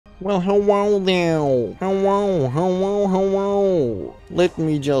Well, hello there. Hello. Let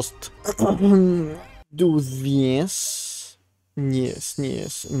me just do this. Yes.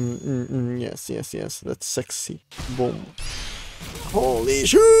 That's sexy. Boom. Holy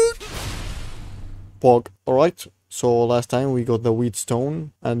shit! Pog. Alright. So last time we got the wheat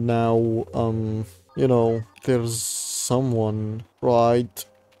stone, and now, there's someone right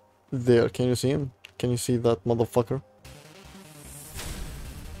there. Can you see him? Can you see that motherfucker?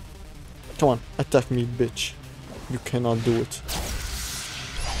 Come on, attack me, bitch. You cannot do it.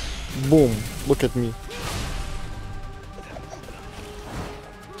 Boom. Look at me.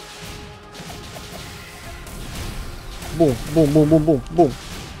 Boom.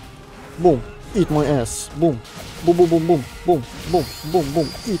 Boom. Eat my ass. Boom. Boom.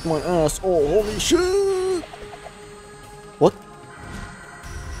 Eat my ass. Oh, holy shit. What?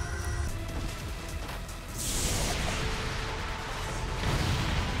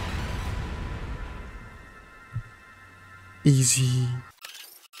 Easy.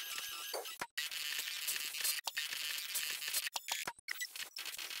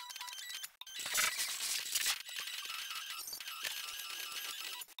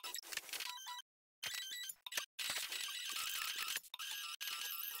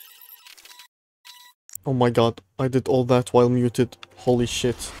 Oh my god, I did all that while muted. Holy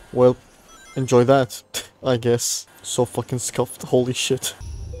shit. Well, enjoy that, I guess. So fucking scuffed. Holy shit.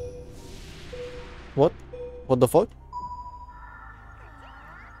 What? What the fuck?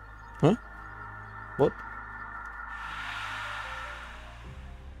 Huh? What?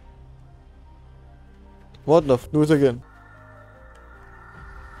 What the f- Do it again.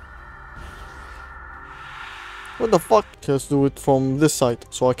 What the fuck? Let's do it from this side,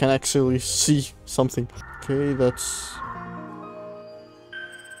 so I can actually see something. Okay, that's...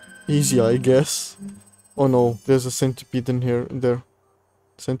 easy, I guess. Oh no, there's a centipede in here. There.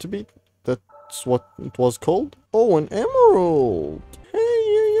 Centipede? That's what it was called? Oh, an emerald!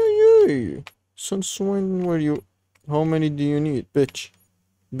 Hey. Since when were you... How many do you need, bitch?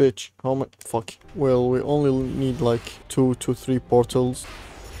 How much? Fuck. Well, we only need like 2 to 3 portals.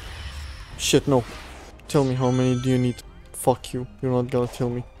 Shit, no. Tell me how many do you need? Fuck you. You're not gonna tell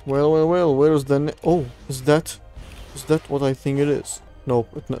me. Well. Where's the Oh, is that what I think it is? No,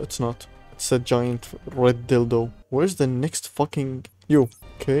 it's not. It's a giant red dildo. Where's the next fucking... You.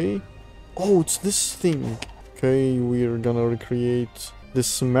 Okay. Oh, it's this thing. Okay, we're gonna recreate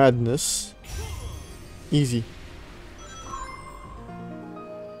this madness. Easy.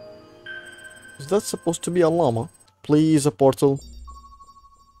 Is that supposed to be a llama? Please, a portal.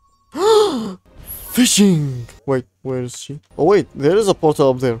 Fishing! Wait, where is she? Oh wait, there is a portal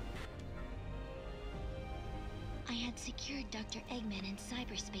up there. I had secured Dr. Eggman in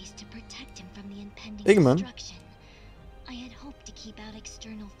cyberspace to protect him from the impending Eggman? destruction. I had hoped to keep out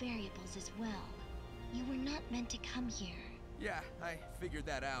external variables as well. You were not meant to come here. Yeah, I figured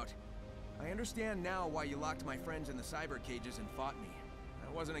that out. I understand now why you locked my friends in the cyber cages and fought me.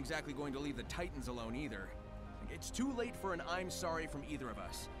 I wasn't exactly going to leave the Titans alone either. It's too late for an I'm sorry from either of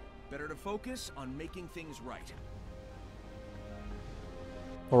us. Better to focus on making things right.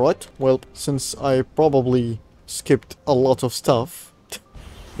 Alright, well, since I probably skipped a lot of stuff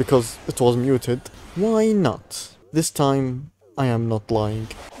because it was muted, why not? This time I am not lying.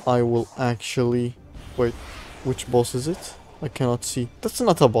 I will actually... Wait, which boss is it? I cannot see. That's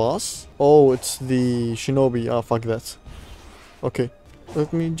not a boss. Oh, it's the shinobi. Ah, fuck that. Okay,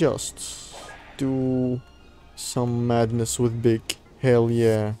 let me just do some madness with Big. Hell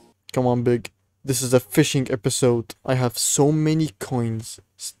yeah. Come on, Big. This is a fishing episode. I have so many coins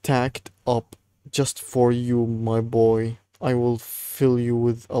stacked up just for you, my boy. I will fill you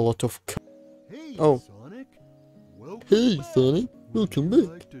with a lot of Hey, Oh. Sonic. Welcome Hey, back. Sonic. Welcome Would you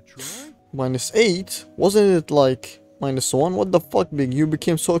back. like to try? -8? Wasn't it like -1? What the fuck, Big? You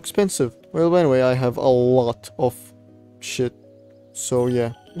became so expensive. Well, anyway, I have a lot of shit. So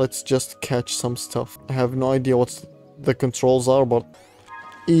yeah, let's just catch some stuff. I have no idea what the controls are, but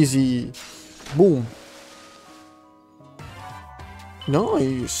easy. Boom.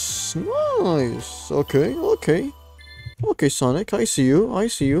 Nice. Okay, Sonic, I see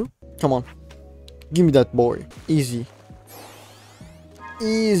you. Come on. Give me that boy. Easy.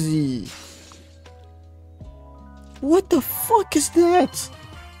 What the fuck is that?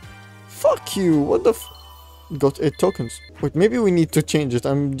 Fuck you. What the f... Got 8 tokens. Wait, maybe we need to change it.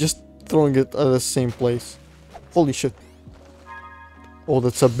 I'm just throwing it at the same place. Holy shit. Oh,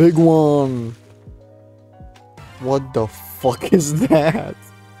 that's a big one. What the fuck is that?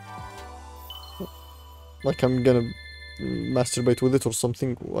 Like I'm gonna masturbate with it or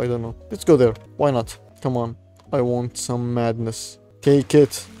something. I don't know. Let's go there. Why not? Come on. I want some madness. Take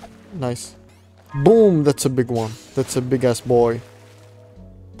it. Nice. Boom, that's a big one. That's a big ass boy.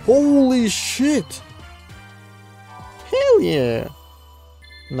 Holy shit. Hell yeah.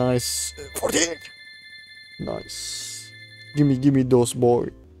 Nice. 14. Nice. Gimme those, boy.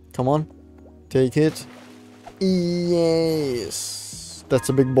 Come on. Take it. Yes. That's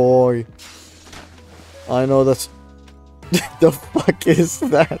a big boy. I know that's... The fuck is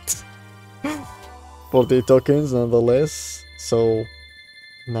that? 40 tokens nonetheless. So...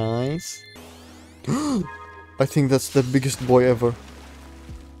 Nice. I think that's the biggest boy ever.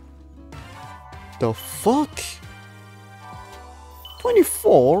 The fuck?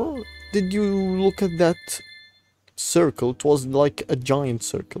 24? Did you look at that circle? It was like a giant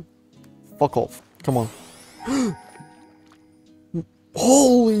circle. Fuck off. Come on.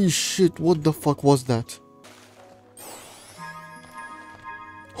 Holy shit, what the fuck was that?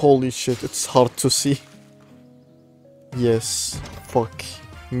 Holy shit, it's hard to see. Yes, fuck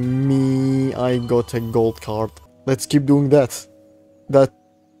me, I got a gold card. Let's keep doing that. That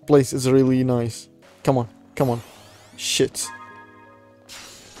place is really nice. Come on, come on. Shit.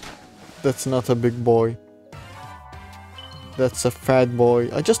 That's not a big boy. That's a fat boy.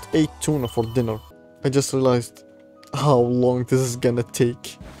 I just ate tuna for dinner. I just realized how long this is gonna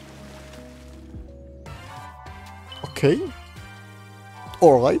take. Okay.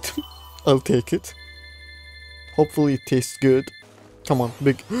 Alright. I'll take it. Hopefully it tastes good. Come on,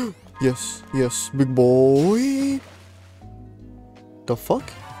 big... Yes, yes, big boy. The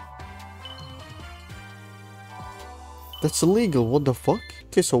fuck? That's illegal, what the fuck?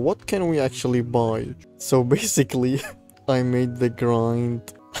 Okay, so what can we actually buy? So basically, I made the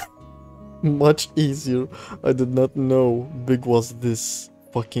grind much easier. I did not know Big was this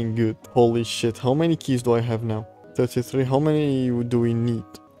fucking good. Holy shit, how many keys do I have now? 33, how many do we need?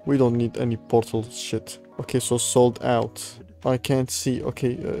 We don't need any portal shit. Okay, so sold out. I can't see.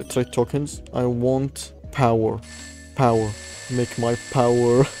 Okay, trade tokens. I want power. Power. Make my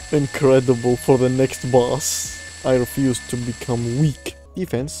power incredible for the next boss. I refuse to become weak.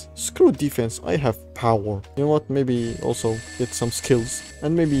 Defense? Screw defense, I have power. You know what, maybe also get some skills.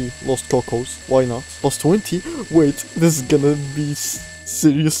 And maybe Lost Cocos, why not? Plus 20? Wait, this is gonna be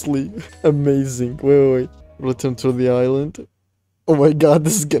seriously amazing. Wait. Return to the island. Oh my god,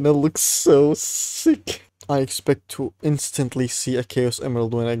 this is gonna look so sick. I expect to instantly see a Chaos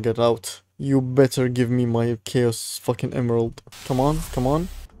Emerald when I get out. You better give me my Chaos fucking Emerald. Come on, come on.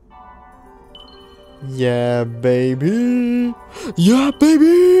 Yeah, baby! Yeah,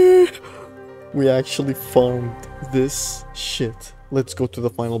 baby! We actually found this shit. Let's go to the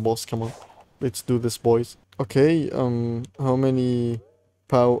final boss, come on. Let's do this, boys. Okay, how many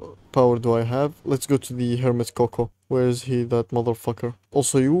power do I have? Let's go to the Hermit Coco. Where is he, that motherfucker?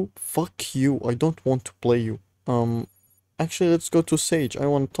 Also you? Fuck you, I don't want to play you. Actually, let's go to Sage. I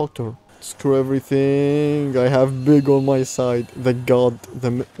want to talk to her. Screw everything. I have Big on my side. The god,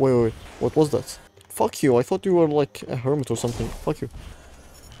 wait. What was that? Fuck you, I thought you were like a hermit or something. Fuck you.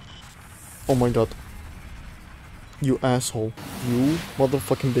 Oh my god. You asshole. You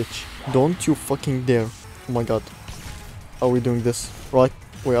motherfucking bitch. Don't you fucking dare. Oh my god. Are we doing this? Right?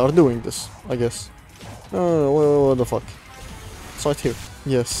 We are doing this, I guess. What the fuck? It's right here.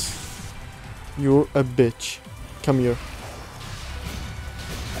 Yes. You're a bitch. Come here.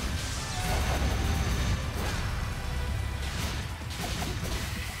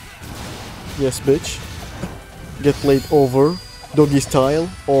 Yes, bitch. Get laid over. Doggy style.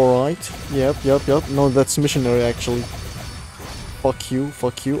 Alright. Yep. No, that's missionary, actually. Fuck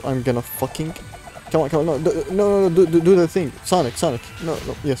you. I'm gonna fucking... Come on. No, do the thing. Sonic. No,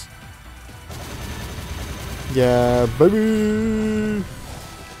 yes. Yeah, baby!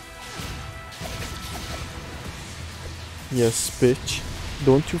 Yes, bitch.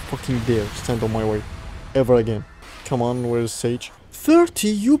 Don't you fucking dare stand on my way. Ever again. Come on, where's Sage? 30,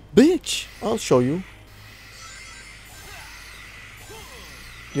 you bitch! I'll show you.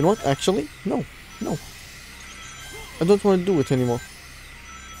 You know what? Actually, no. I don't want to do it anymore.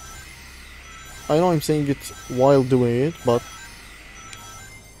 I know I'm saying it while doing it, but...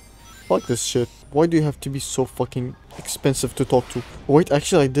 Fuck this shit. Why do you have to be so fucking expensive to talk to? Wait,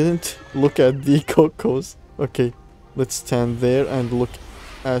 actually I didn't look at the Cocos. Okay, let's stand there and look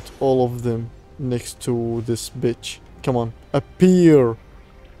at all of them next to this bitch. Come on, appear,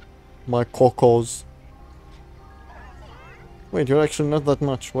 my Cocos. Wait, you're actually not that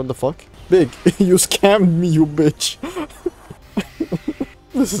much. What the fuck? Big, you scammed me, you bitch.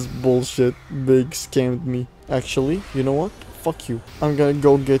 This is bullshit. Big scammed me. Actually, you know what? Fuck you. I'm gonna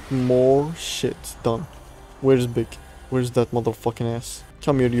go get more shit done. Where's Big? Where's that motherfucking ass?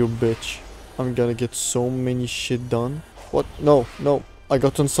 Come here, you bitch. I'm gonna get so many shit done. What? No. I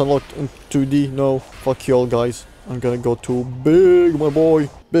got unlocked in 2D. No, fuck you all, guys. I'm gonna go to Big, my boy.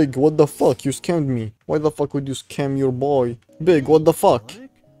 Big, what the fuck? You scammed me. Why the fuck would you scam your boy? Big, what the fuck?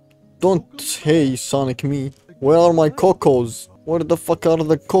 Don't hey Sonic me. Where are my cocos? Where the fuck are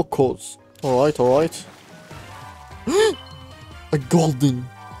the cocos? Alright, alright. A golden.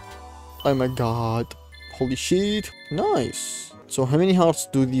 Oh my god. Holy shit. Nice. So how many hearts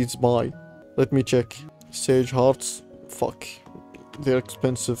do these buy? Let me check. Sage hearts. Fuck. They're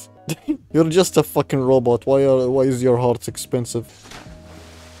expensive. You're just a fucking robot. Why is your heart expensive?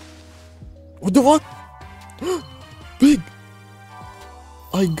 What the fuck? Big!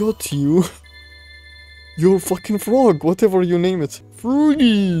 I got you. You're fucking frog, whatever you name it.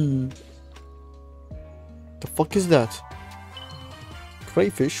 Froggy! The fuck is that?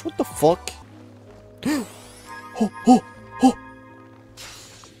 Crayfish? What the fuck? Oh, oh, oh!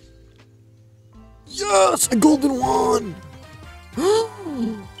 Yes! A golden one! 3!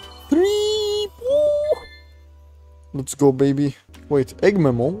 Woo! Let's go, baby. Wait, egg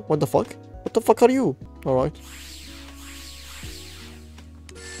memo? What the fuck? What the fuck are you? Alright.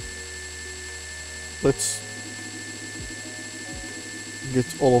 Let's get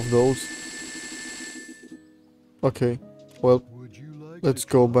all of those. Okay, well, let's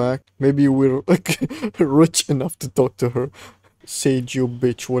go back. Maybe we're like, rich enough to talk to her. Sage, you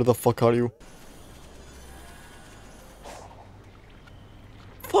bitch, where the fuck are you?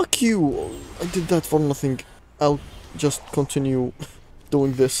 Fuck you! I did that for nothing. I'll just continue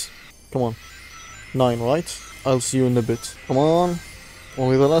doing this. Come on. 9, right? I'll see you in a bit. Come on.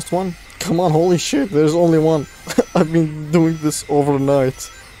 Only the last one? Come on, holy shit, there's only one. I've been doing this overnight.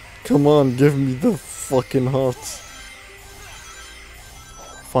 Come on, give me the fucking heart.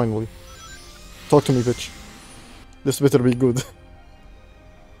 Finally. Talk to me, bitch. This better be good.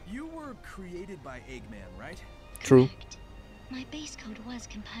 You were created by Eggman, right? True. Correct. My base code was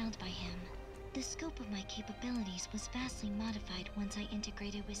compiled by him. The scope of my capabilities was vastly modified once I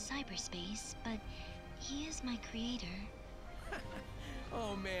integrated with cyberspace, but he is my creator.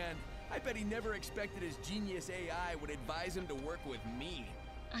 Oh man, I bet he never expected his genius AI would advise him to work with me.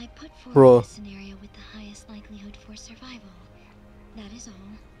 I put Bruh. forward the scenario with the highest likelihood for survival. That is all.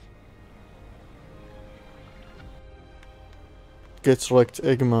 Gets wrecked,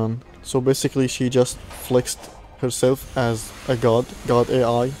 Eggman. So basically she just flexed herself as a god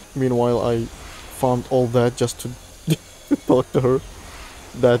AI. Meanwhile I found all that just to talk to her.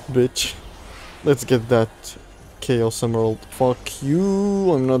 That bitch. Let's get that Chaos Emerald. Fuck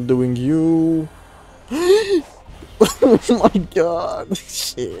you, I'm not doing you. Oh my god,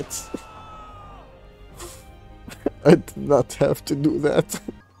 shit. I did not have to do that.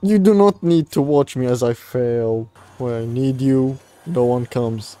 You do not need to watch me as I fail. When I need you, no one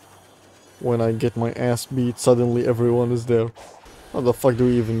comes. When I get my ass beat, suddenly everyone is there. How the fuck do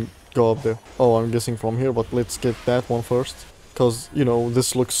we even go up there? Oh, I'm guessing from here, but let's get that one first. Cause, you know,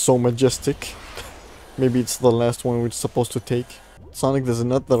 this looks so majestic. Maybe it's the last one we're supposed to take. Sonic, this is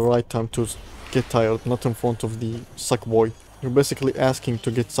not the right time to get tired, not in front of the suck boy. You're basically asking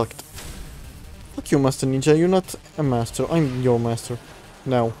to get sucked. Fuck you, Master Ninja, you're not a master, I'm your master.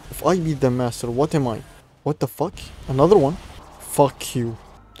 Now, if I be the master, what am I? What the fuck? Another one? Fuck you.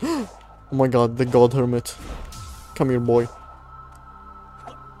 Oh my god, the God Hermit. Come here, boy.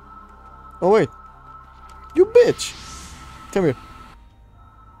 Oh wait. You bitch! Come here.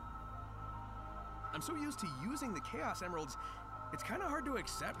 I'm so used to using the Chaos Emeralds, it's kind of hard to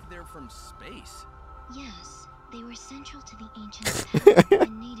accept they're from space. Yes, they were central to the ancient power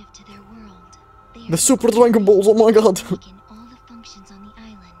and native to their world. They The are Super Dragon Balls, oh my god! taken all the functions on the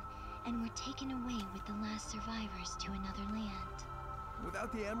island and were taken away with the last survivors to another land.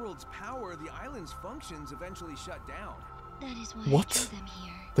 Without the Emerald's power, the island's functions eventually shut down. That is why What? I drew them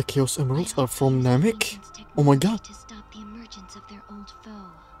here. The Chaos I Emeralds hope are to from use the Namek? ancients' Oh my technology god. to stop the emergence of their old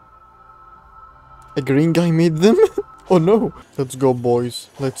foe. A green guy made them? Oh no. Let's go, boys.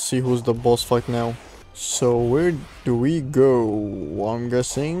 Let's see who's the boss fight now. So where do we go? I'm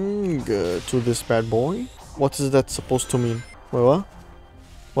guessing to this bad boy. What is that supposed to mean? Wait, what?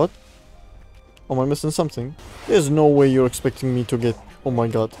 What? Am I missing something? There's no way you're expecting me to get... Oh my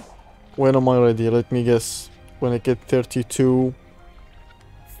god. When am I ready? Let me guess. When I get 32...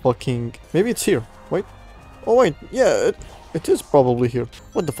 Fucking... Maybe it's here. Wait. Oh wait. Yeah, it is probably here.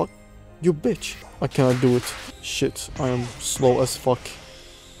 What the fuck? You bitch. I cannot do it. Shit. I am slow as fuck.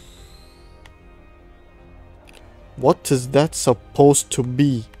 What is that supposed to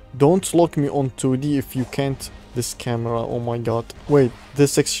be? Don't lock me on 2D if you can't. This camera, oh my god. Wait,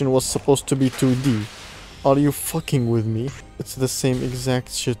 this section was supposed to be 2D. Are you fucking with me? It's the same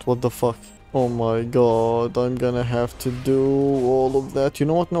exact shit, what the fuck? Oh my god, I'm gonna have to do all of that. You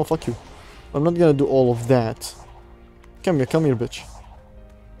know what? No, fuck you. I'm not gonna do all of that. Come here, bitch.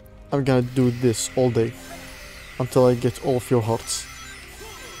 I'm gonna do this all day. Until I get all of your hearts.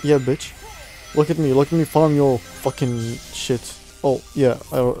 Yeah, bitch. Look at me farm your fucking shit. Oh, yeah,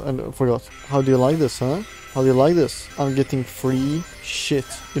 I forgot. How do you like this, huh? How do you like this? I'm getting free shit.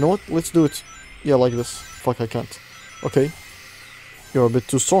 You know what? Let's do it. Yeah, like this. Fuck, I can't. Okay. You're a bit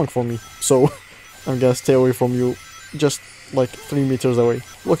too strong for me. So, I'm gonna stay away from you. Just, like, 3 meters away.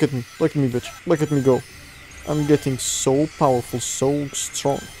 Look at me, bitch. Look at me go. I'm getting so powerful, so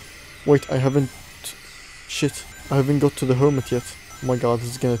strong. Wait, I haven't... Shit. I haven't got to the hermit yet. Oh my god, this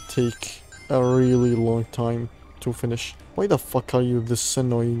is gonna take a really long time to finish. Why the fuck are you this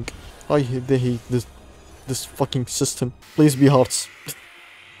annoying? I hate this fucking system. Please be hearts.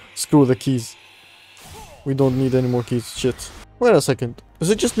 Screw the keys. We don't need any more keys. Shit. Wait a second. Is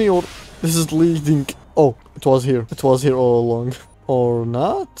it just me or this is leading? Oh, it was here. It was here all along. Or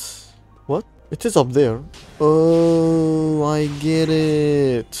not? What? It is up there. Oh, I get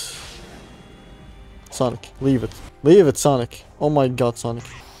it. Sonic, leave it. Leave it, Sonic. Oh my god, Sonic.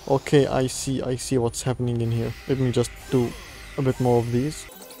 Okay, I see what's happening in here. Let me just do a bit more of these.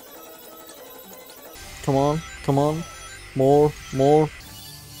 Come on. More.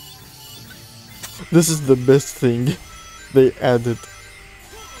 This is the best thing they added.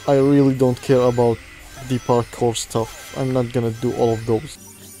 I really don't care about the parkour stuff. I'm not gonna do all of those.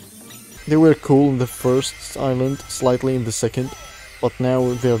 They were cool in the first island, slightly in the second, but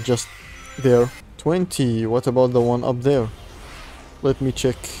now they're just there. 20. What about the one up there? Let me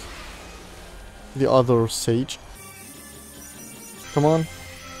check the other sage. Come on.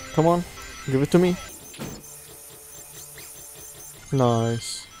 Give it to me.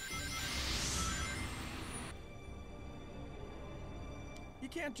 Nice. You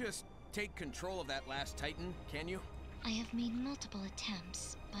can't just take control of that last Titan, can you? I have made multiple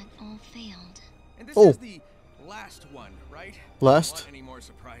attempts, but all failed. And this Oh. is the last one, right? Last? Don't want any more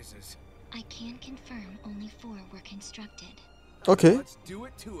surprises? I can confirm only 4 were constructed. Okay. Let's do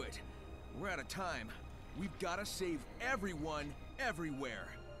it to it. We're out of time. We've got to save everyone, everywhere.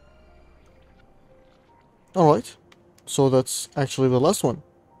 Alright. So that's actually the last one.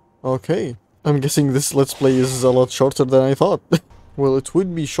 Okay. I'm guessing this Let's Play is a lot shorter than I thought. Well, it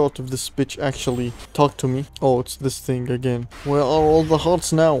would be short if this bitch actually talked to me. Oh, it's this thing again. Where are all the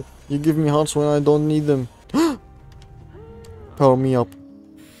hearts now? You give me hearts when I don't need them. Power me up.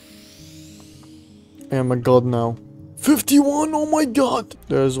 I am a god now. 51! Oh my god!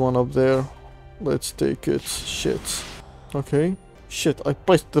 There's one up there. Let's take it. Shit. Okay. Shit, I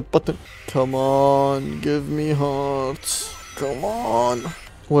pressed the button. Come on, give me hearts. Come on.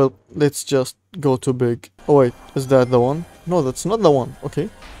 Well, let's just go to big. Oh wait, is that the one? No, that's not the one. Okay.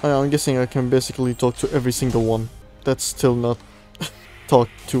 I'm guessing I can basically talk to every single one. That's still not talk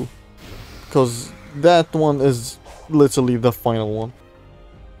to. Because that one is literally the final one.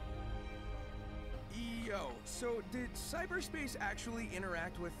 Yo, so did cyberspace actually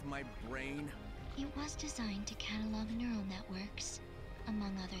interact with my brain? It was designed to catalog neural networks,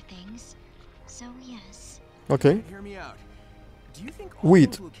 among other things. So yes. Okay. Hear me out. Do you think all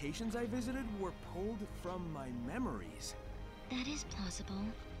Wait. those locations I visited were pulled from my memories? That is plausible.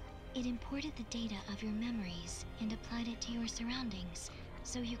 It imported the data of your memories and applied it to your surroundings,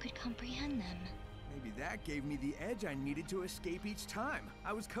 so you could comprehend them. Maybe that gave me the edge I needed to escape each time.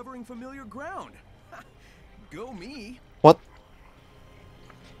 I was covering familiar ground. Go me. What?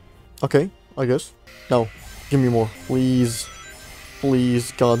 Okay, I guess. No, give me more. Please.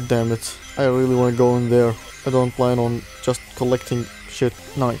 Please, god damn it. I really want to go in there. I don't plan on just collecting shit.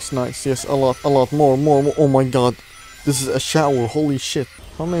 Nice. Yes, a lot more. Oh my god. This is a shower. Holy shit.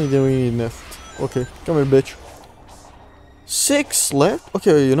 How many do we need left? Okay, come here, bitch. 6 left?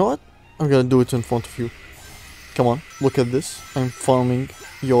 Okay, you know what? I'm gonna do it in front of you. Come on, look at this. I'm farming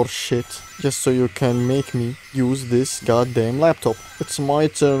your shit just so you can make me use this goddamn laptop. It's my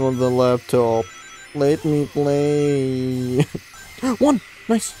turn on the laptop. Let me play. 1!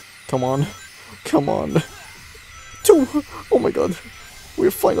 Nice. Come on. 2! Oh my god.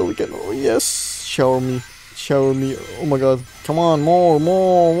 We're finally getting... Oh, yes. Shower me. Oh my god. Come on,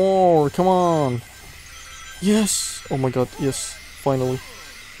 more. Come on. Yes. Oh my god, yes. Finally.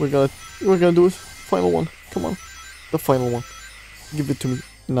 We're gonna do it. Final one. Come on. The final one. Give it to me.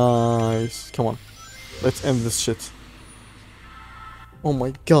 Nice. Come on. Let's end this shit. Oh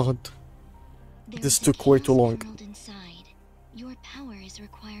my god. There This is a took way too chaos long. emerald inside. Your power is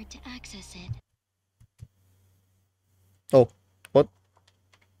required to access it. Oh. What?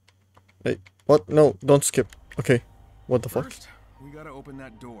 Hey. What? No, don't skip. Okay. What the fuck? First, we gotta open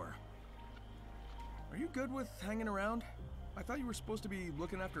that door. Are you good with hanging around? I thought you were supposed to be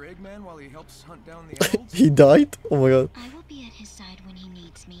looking after Eggman while he helps hunt down the emeralds. He died? Oh my god. I will be at his side when he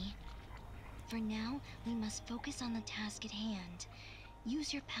needs me. For now, we must focus on the task at hand.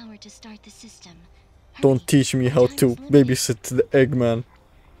 Use your power to start the system. Hurry. Don't teach me how Time to is limited. babysit the Eggman.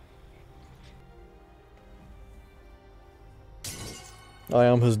 I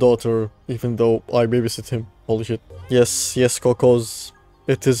am his daughter, even though I babysit him. Holy shit. Yes, yes, Cocos.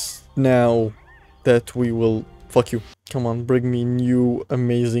 It is now that we will... Fuck you. Come on, bring me new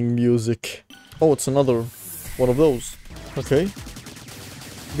amazing music. Oh, it's another one of those. Okay.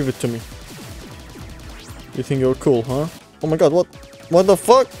 Give it to me. You think you're cool, huh? Oh my god, what? What the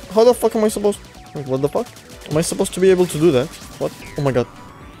fuck? How the fuck am I supposed... Wait, what the fuck? Am I supposed to be able to do that? What? Oh my god.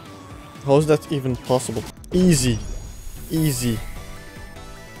 How is that even possible? Easy. Easy.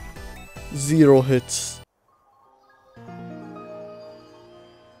 0 hits.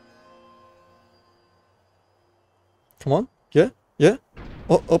 Come on. Yeah? Yeah?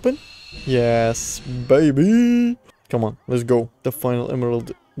 Oh, open? Yes, baby. Come on, let's go. The final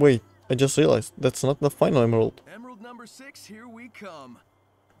emerald. Wait, I just realized that's not the final emerald. Emerald number 6, here we come.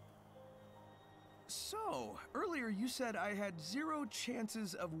 So, earlier you said I had 0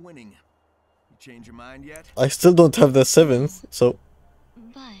 chances of winning. You change your mind yet? I still don't have the 7th, so...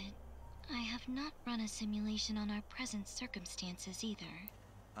 But I have not run a simulation on our present circumstances either.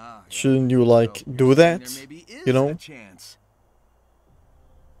 Ah, yeah. Shouldn't you, like, So, do you're saying that? there maybe is You know? a chance.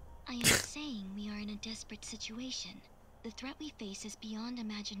 I am saying we are in a desperate situation. The threat we face is beyond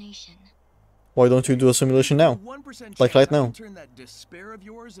imagination. Why don't you do a simulation now? 1% Like chance right I can now. turn that despair of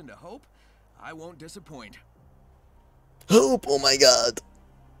yours into hope. I won't disappoint. Hope! Oh my god!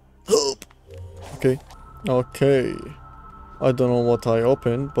 Hope! Okay. Okay. I don't know what I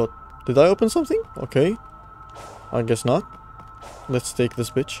opened, but... Did I open something? Okay. I guess not. Let's take this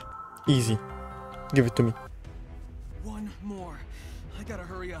bitch. Easy. Give it to me. One more. I gotta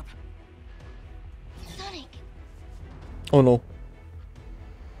hurry up. Sonic! Oh no.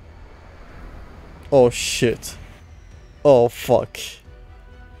 Oh shit. Oh fuck.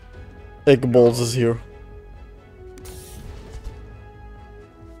 Egg Balls is here.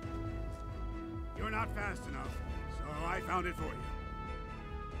 You're not fast enough, so I found it for you.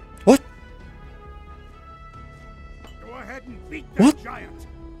 What? Go ahead and beat that What? giant.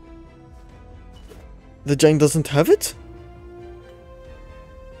 The giant doesn't have it?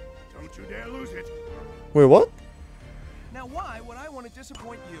 Don't you dare lose it. Wait, what? Now why would I want to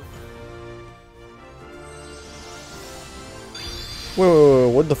disappoint you?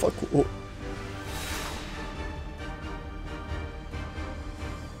 Wait, what the fuck?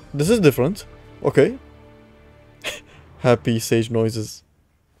 This is different. Okay. Happy sage noises.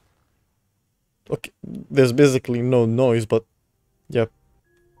 Okay, there's basically no noise, but... Yep.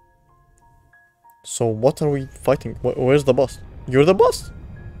 So what are we fighting? Where's the boss? You're the boss?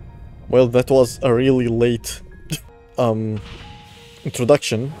 Well, that was a really late...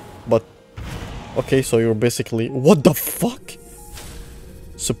 introduction, but... Okay, so you're basically... What the fuck?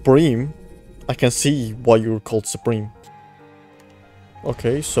 Supreme? I can see why you're called Supreme.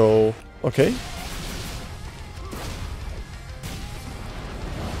 Okay, so... Okay.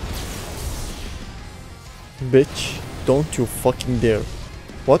 Bitch, don't you fucking dare.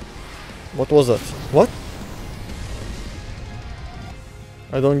 What? What was that? What?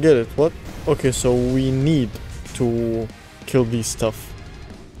 I don't get it. What? Okay, so we need to kill these stuff.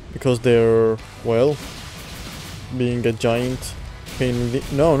 Because they're, well, being a giant pain in the...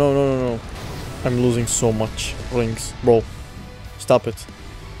 No. I'm losing so much rings. Bro, stop it.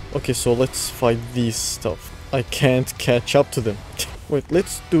 Okay, so let's fight these stuff. I can't catch up to them. Wait,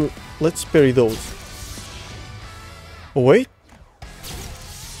 let's parry those. Oh, wait.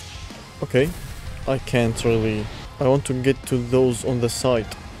 Okay. I can't really... I want to get to those on the side.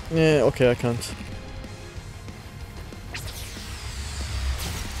 Yeah, okay, I can't.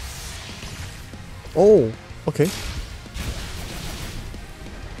 Oh, okay.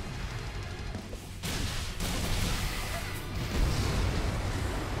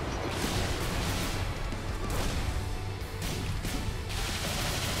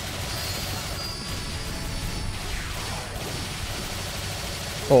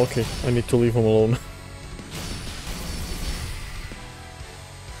 Oh, okay. I need to leave him alone.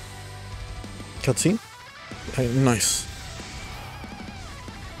 Cutscene? Okay, nice.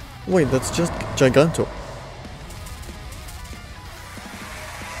 Wait, that's just Giganto.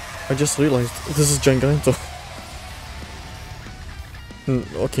 I just realized this is Giganto.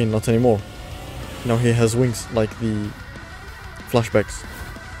 Okay, not anymore. Now he has wings like the flashbacks.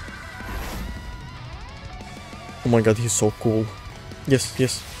 Oh my god, he's so cool. Yes,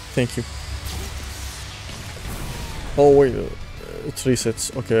 thank you. Oh wait, it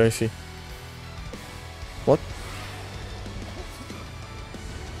resets. Okay, I see. What?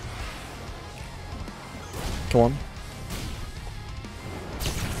 Come on.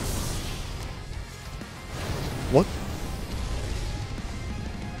 What?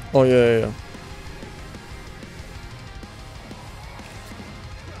 Oh yeah.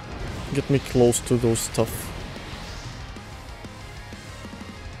 Get me close to those stuff.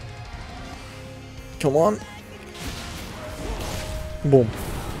 Come on. Boom.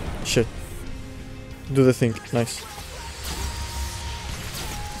 Shit. Do the thing. Nice.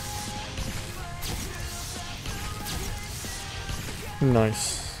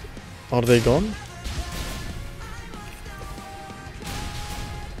 Nice. Are they gone?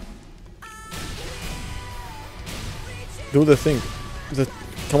 Do the thing.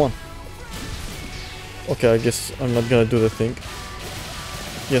 Come on. Okay, I guess I'm not gonna do the thing.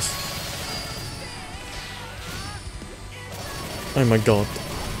 Yes. Oh my god.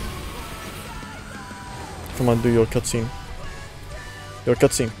 Come on, do your cutscene. Your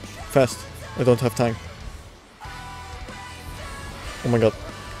cutscene. Fast. I don't have time. Oh my god.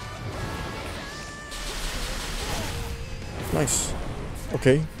 Nice.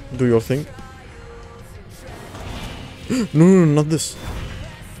 Okay, do your thing. No, not this.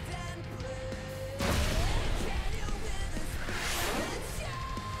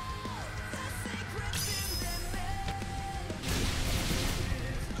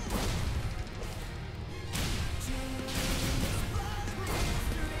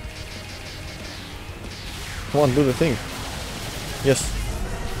 Come on, do the thing. Yes.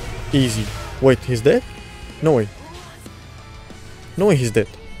 Easy. Wait, he's dead? No way. No way he's dead.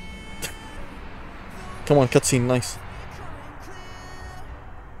 Come on, cutscene, nice.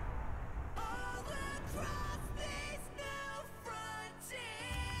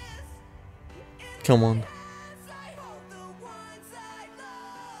 Come on.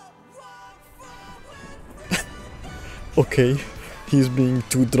 Okay, he's being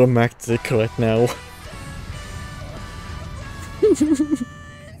too dramatic right now.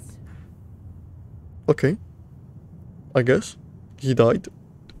 Okay. I guess. He died.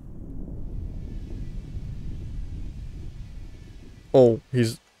 Oh,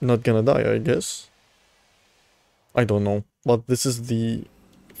 he's not gonna die, I guess. I don't know. But this is the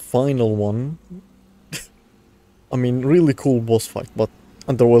final one. I mean, really cool boss fight, but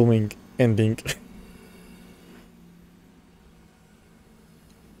underwhelming ending.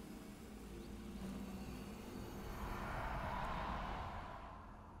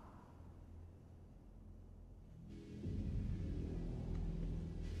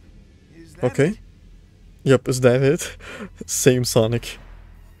 Okay. Yep, is that it? Same Sonic.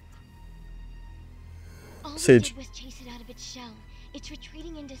 All Sage. we did was chase it out of its shell. It's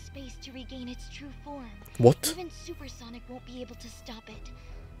retreating into space to regain its true form. What? Even Super Sonic won't be able to stop it.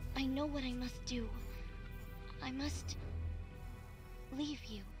 I know what I must do. I must leave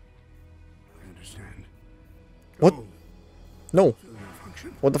you. I understand. What? Go. No. Fulfill your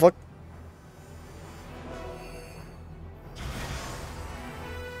function. What the fuck?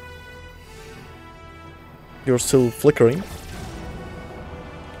 You're still flickering.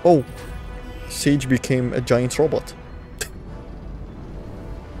 Oh. Sage became a giant robot.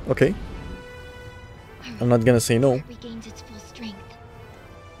 Okay. I'm not gonna say no. It regains its full strength.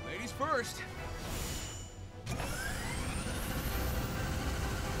 Ladies first.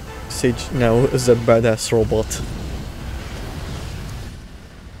 Sage now is a badass robot.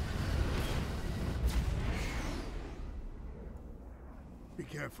 Be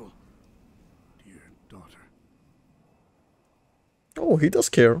careful, dear daughter. Oh, he does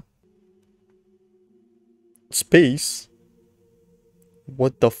care. Space?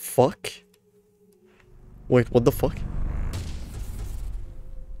 What the fuck? Wait, what the fuck?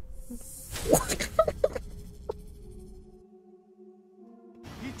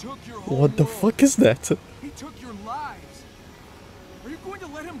 He took your whole What the world. fuck is that? He took your lives. Are you going to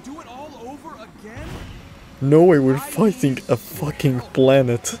let him do it all over again? No way, we're fighting a fucking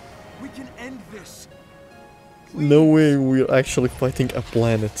planet. We can end this. No way, we're actually fighting a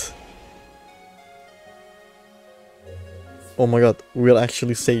planet. Oh my god, we're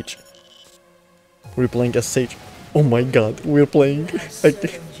actually Sage. We're playing as Sage. Oh my god, we're playing. Served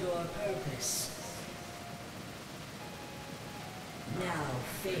your purpose. Now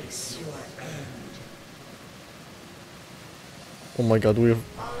face your end. Oh my god, I am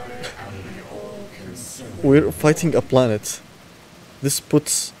all consumed. we're fighting a planet. This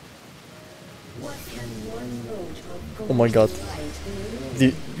puts. What can one note of Oh my god.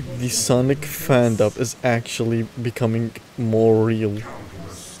 light The Sonic fandom is actually becoming more real.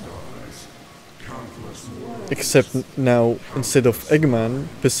 Except now, instead of Eggman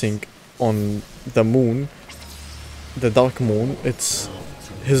pissing on the moon, the dark moon, it's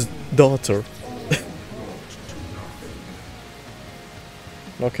his daughter.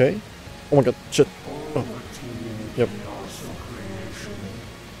 Okay. Oh my god, shit. Oh. Yep.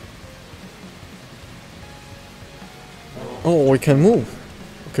 Oh, we can move.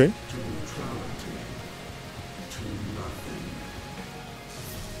 Okay.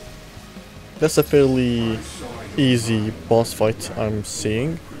 That's a fairly easy boss fight I'm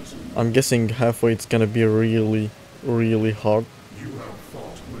seeing. I'm guessing halfway it's gonna be really, really hard.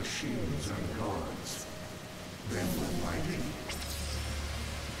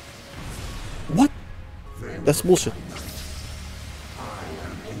 What? That's bullshit.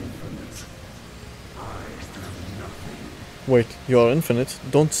 Wait, you are infinite?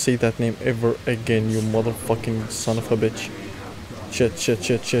 Don't say that name ever again, you motherfucking son of a bitch. Shit, shit,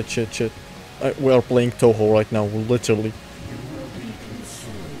 shit, shit, shit, shit. We are playing Toho right now, literally.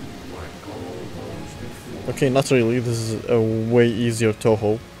 Okay, not really. This is a way easier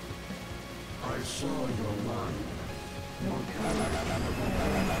Toho.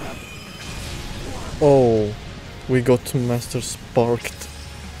 Oh, we got Master Sparked.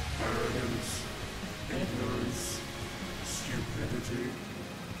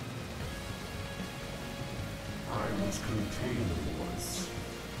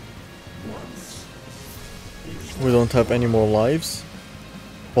 We don't have any more lives.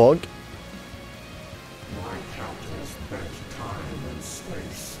 Bog.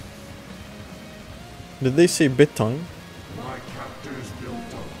 Did they say bedtime? My captors built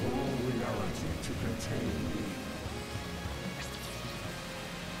a whole reality to contain me.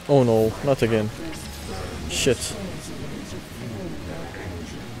 Oh no, not again. Shit.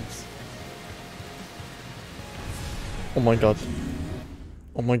 Oh my god.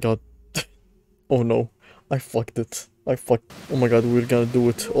 Oh my god. Oh no. I fucked it. I fucked. Oh my god, we're gonna do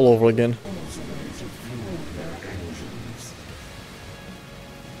it all over again.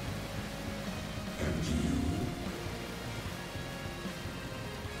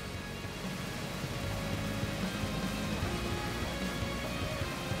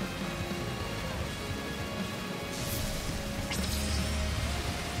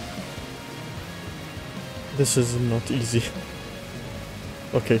 This is not easy.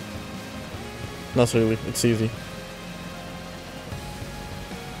 Okay. Not really, it's easy.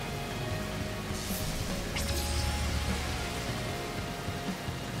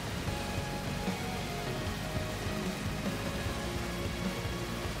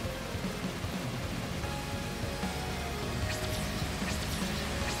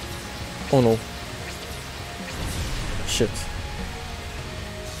 Oh no. Shit.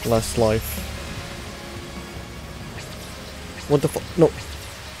 Last life. What the fuck? No.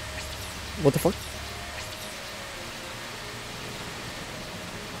 What the fuck?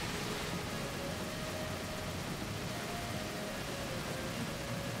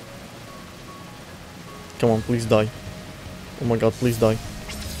 Come on, please die. Oh my god, please die.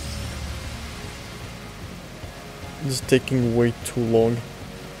 This is taking way too long.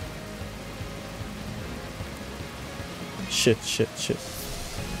 Shit, shit, shit.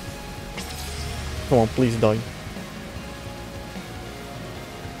 Come on, please die.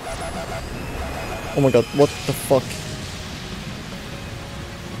 Oh my god, what the fuck?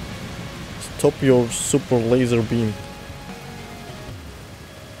 Stop your super laser beam.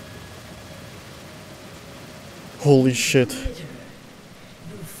 Holy shit.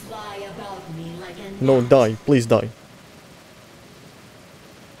 You fly about me like a No, gnat. die. Please die.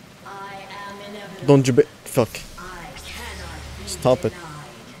 I am inevitable. Don't you be- Fuck. I cannot be Stop it. denied.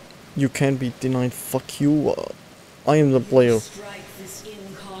 You can't be denied. Fuck you. I am the player. Strike this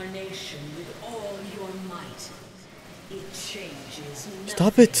incarnation with all your might. It changes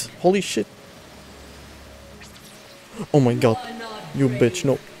Stop it. Holy shit. Oh my god. You bitch.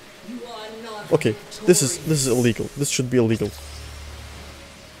 No. You are not Okay. This is illegal. This should be illegal.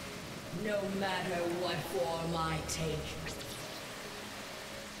 no matter what form I take.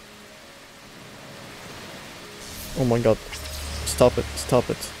 Oh my god. Stop it.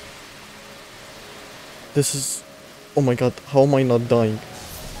 Stop it. This is... Oh my god. How am I not dying?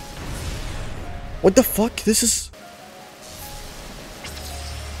 What the fuck? This is...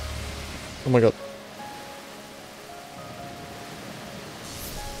 Oh my god.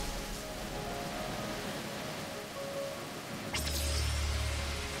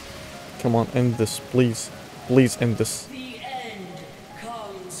 Come on, end this, please. Please end this. The end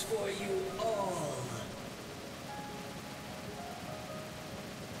comes for you all.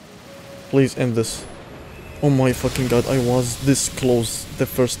 Please end this. Oh my fucking god, I was this close the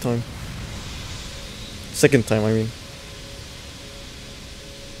first time. Second time, I mean.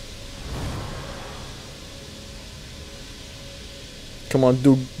 Come on,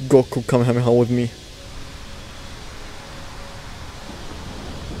 do Goku Kamehameha with me.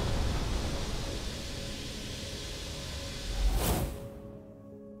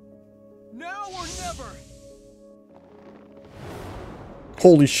 Now or never.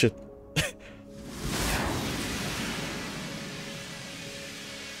 Holy shit.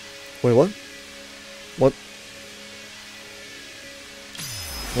 Wait, what? What?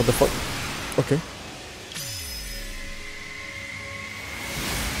 What the fuck? Okay.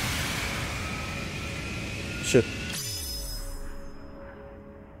 Shit.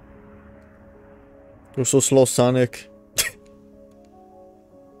 You're so slow, Sonic.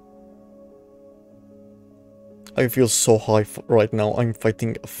 I feel so high right now. I'm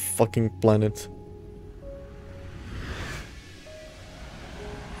fighting a fucking planet.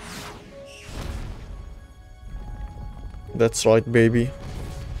 That's right, baby.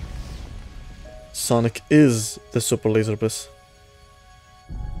 Sonic is the Super Laser Beam.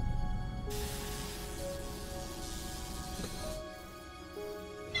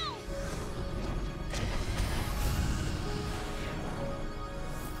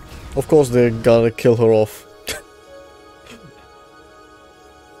 Of course they gotta kill her off.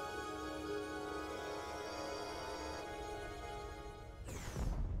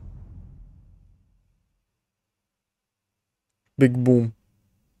 Big boom.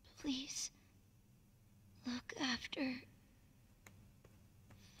 Please look after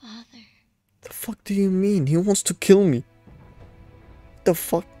Father. The fuck do you mean? He wants to kill me. The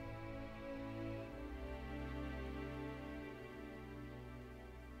fuck?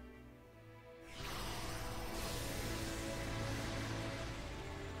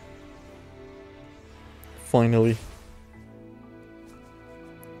 Finally.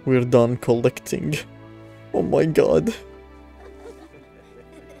 We're done collecting. Oh my god.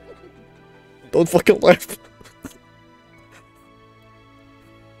 Don't fucking laugh.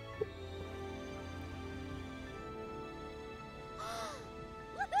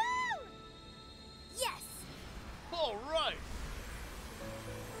 Yes! All right.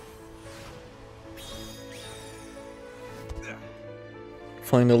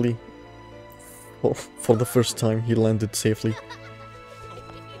 Finally. For the first time, he landed safely.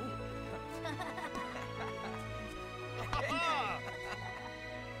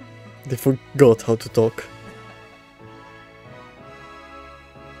 They forgot how to talk.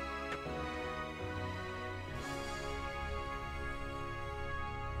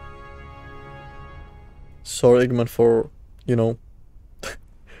 Sorry, Eggman, for, you know,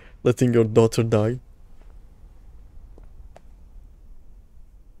 letting your daughter die.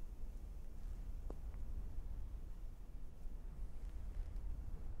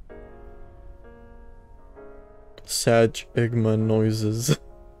 Sag Eggman noises.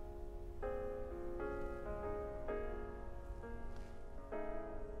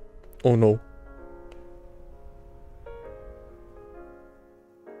 Oh no.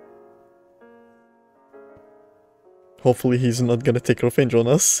 Hopefully he's not gonna take revenge on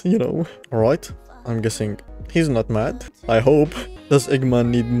us, you know. Alright, I'm guessing he's not mad. I hope. Does Eggman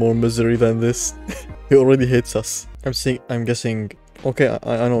need more misery than this? He already hates us. I'm guessing... Okay,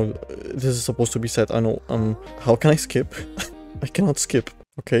 I know this is supposed to be said. I know, how can I skip? I cannot skip.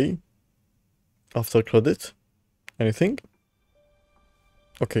 Okay. After credit. Anything?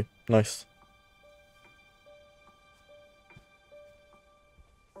 Okay, nice.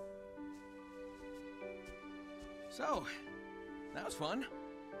 So, that was fun.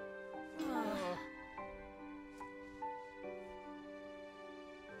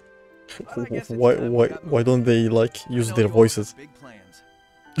 Why don't they like use their voices? Big plans.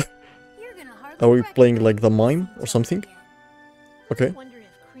 You're gonna hardly Are we recognize playing like the me mime as or something? again. Okay. Wonder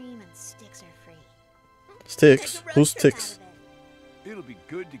if cream and sticks are free. Sticks? Who's Sticks? It'll be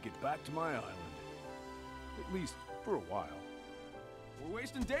good to get back to my island. At least for a while. We're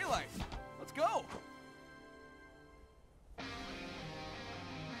wasting daylight. Let's go.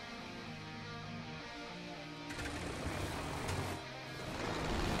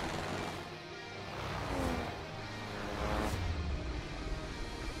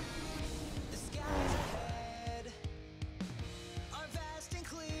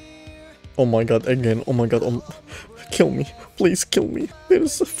 Oh my god, again. Oh my god. Kill me. Please kill me.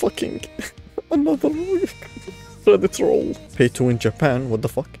 There's a fucking... another Reddit troll. Pay to win Japan. What the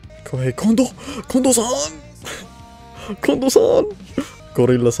fuck? Hey, Kondo! Kondo-san! Kondo-san!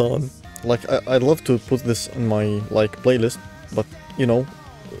 Gorilla-san. Like, I'd love to put this in my, like, playlist. But, you know,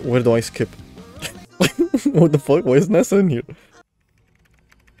 where do I skip? What the fuck? Why is Nessa in here?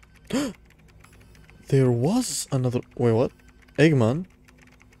 There was another... Wait, what? Eggman?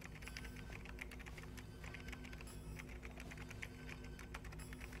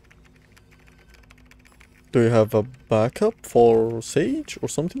 Do you have a backup for Sage or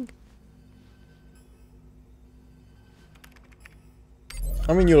something?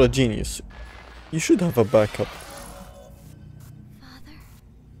 I mean, you're a genius. You should have a backup. Father?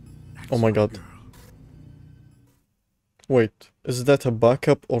 Oh my god. Wait, is that a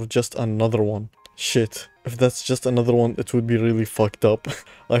backup or just another one? Shit. If that's just another one, it would be really fucked up.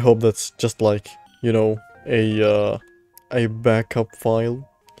 I hope that's just like, you know, a backup file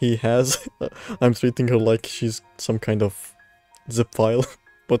he has. I'm treating her like she's some kind of zip file.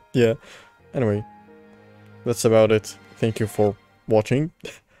 But yeah. Anyway, that's about it. Thank you for watching.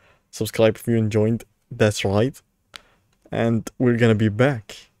 Subscribe if you enjoyed. That's right. And we're gonna be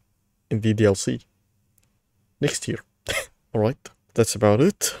back in the DLC next year. Alright, that's about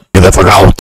it. Get the fuck out!